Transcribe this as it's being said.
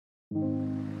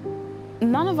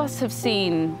None of us have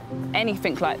seen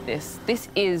anything like this. This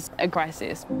is a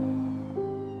crisis.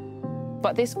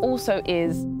 But this also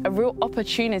is a real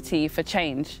opportunity for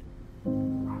change.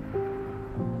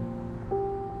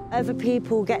 Other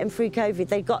people getting through COVID,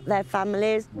 they got their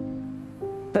families.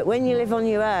 But when you live on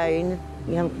your own,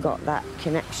 you haven't got that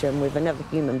connection with another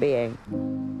human being.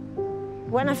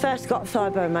 When I first got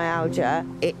fibromyalgia,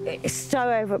 it's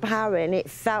so overpowering. It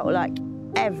felt like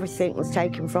everything was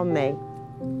taken from me.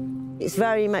 It's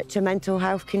very much a mental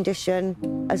health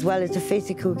condition as well as a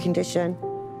physical condition.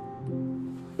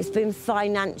 It's been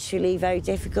financially very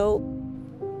difficult.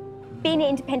 Being an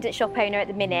independent shop owner at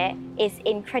the minute is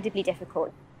incredibly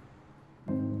difficult.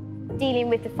 Dealing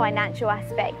with the financial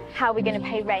aspect, how are we going to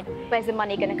pay rent? Where's the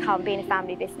money going to come being a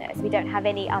family business? We don't have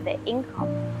any other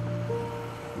income.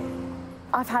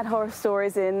 I've had horror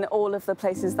stories in all of the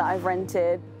places that I've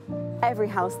rented. Every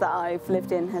house that I've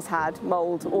lived in has had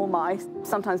mould or mice,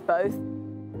 sometimes both.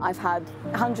 I've had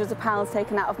hundreds of pounds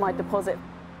taken out of my deposit.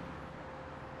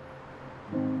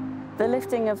 The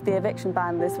lifting of the eviction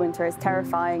ban this winter is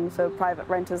terrifying for private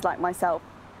renters like myself,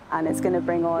 and it's going to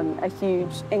bring on a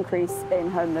huge increase in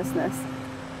homelessness.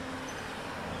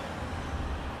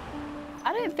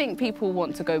 I don't think people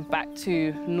want to go back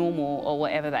to normal or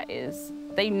whatever that is.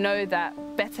 They know that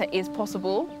better is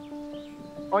possible.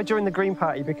 I joined the Green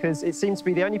Party because it seemed to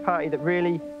be the only party that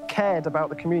really cared about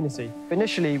the community.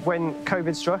 Initially, when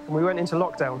COVID struck and we went into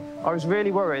lockdown, I was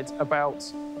really worried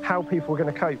about how people were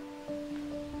going to cope.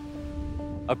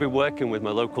 I've been working with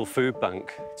my local food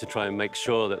bank to try and make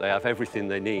sure that they have everything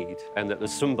they need and that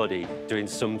there's somebody doing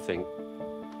something.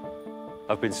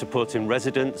 I've been supporting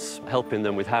residents, helping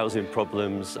them with housing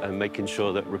problems and making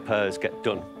sure that repairs get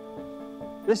done.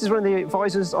 This is one of the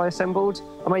visors I assembled.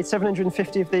 I made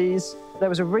 750 of these. There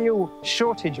was a real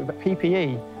shortage of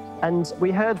PPE, and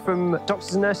we heard from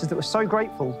doctors and nurses that were so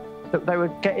grateful that they were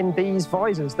getting these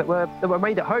visors that were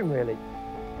made at home, really.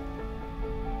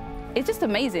 It's just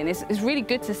amazing. It's really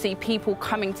good to see people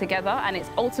coming together, and it's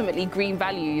ultimately green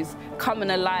values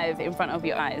coming alive in front of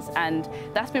your eyes, and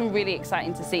that's been really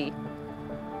exciting to see.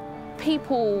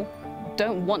 People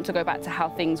don't want to go back to how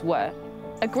things were.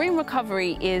 A green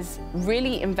recovery is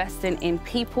really investing in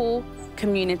people,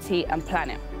 community and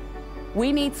planet.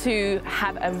 We need to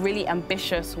have a really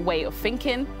ambitious way of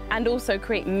thinking and also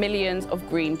create millions of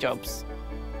green jobs.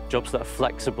 Jobs that are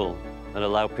flexible and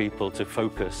allow people to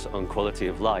focus on quality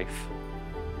of life.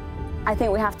 I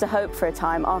think we have to hope for a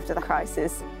time after the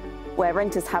crisis where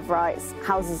renters have rights,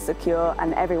 houses are secure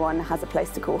and everyone has a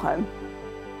place to call home.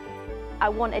 I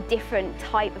want a different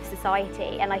type of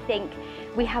society, and I think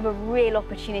we have a real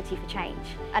opportunity for change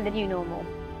and a new normal.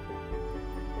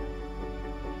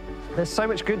 There's so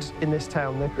much good in this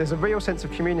town. There's a real sense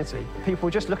of community. People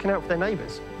are just looking out for their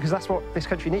neighbours, because that's what this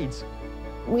country needs.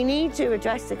 We need to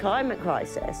address the climate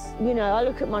crisis. You know, I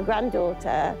look at my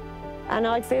granddaughter and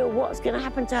I feel what's going to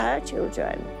happen to her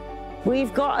children.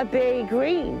 We've got to be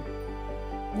green.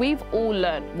 We've all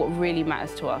learned what really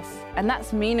matters to us, and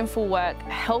that's meaningful work,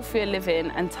 healthier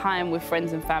living and time with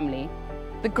friends and family.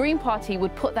 The Green Party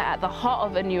would put that at the heart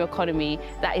of a new economy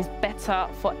that is better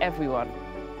for everyone.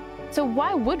 So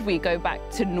why would we go back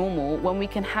to normal when we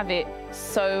can have it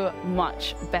so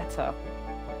much better?